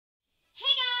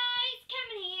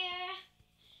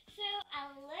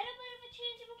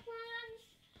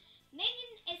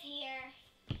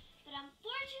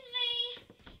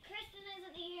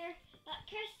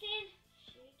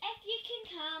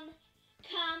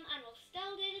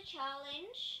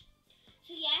challenge.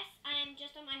 So yes, I'm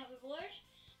just on my hoverboard.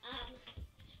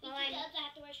 Well, I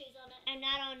have to wear shoes on it. I'm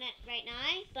not on it right now,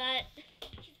 but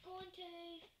She's going to.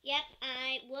 yep,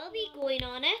 I will be going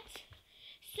on it.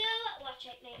 So watch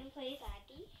out, Megan, please.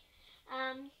 Daddy.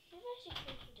 Maybe I should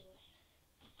close the door.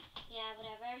 Yeah,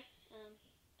 whatever.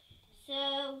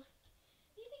 So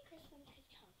Maybe Kristen could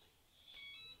come.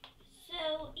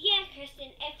 So yeah,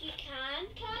 Kristen, if you can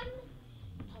come,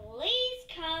 please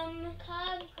come.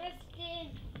 Come,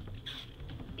 Kristen.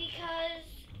 Because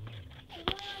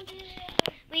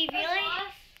we really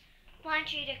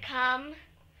want you to come.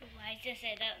 Why did you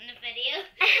say that in the video?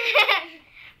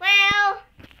 Well,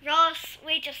 Ross,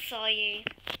 we just saw you.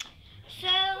 So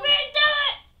We're doing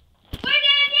it! We're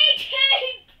doing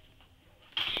YouTube!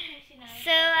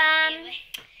 So I'm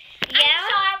yeah.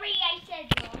 sorry I said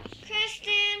Ross.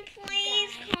 Kristen,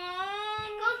 please Guys. come.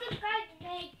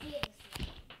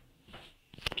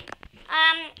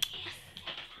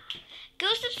 Go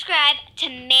subscribe to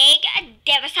Meg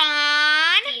Davison. Go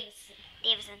subscribe to Meg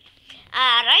Davison.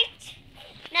 Right.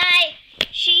 Now,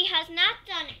 she has not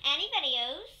done any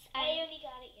videos. I only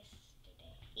got it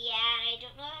yesterday. Yeah, and I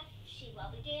don't know if she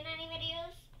will be doing any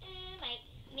videos.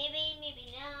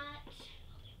 Maybe not.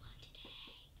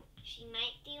 She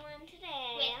might do one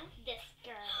today. With this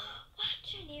girl. What?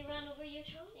 And you ran over your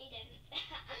toe? They didn't.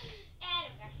 I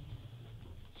don't care.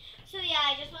 So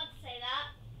yeah, I just want to say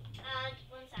that. And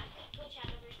one second, go check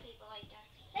if there's people out there.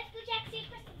 Let's go check see if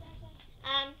Kristen's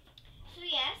outside. So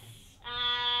yes,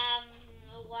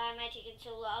 why am I taking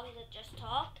so long to just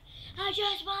talk? I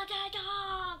just want to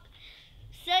talk.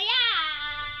 So yeah.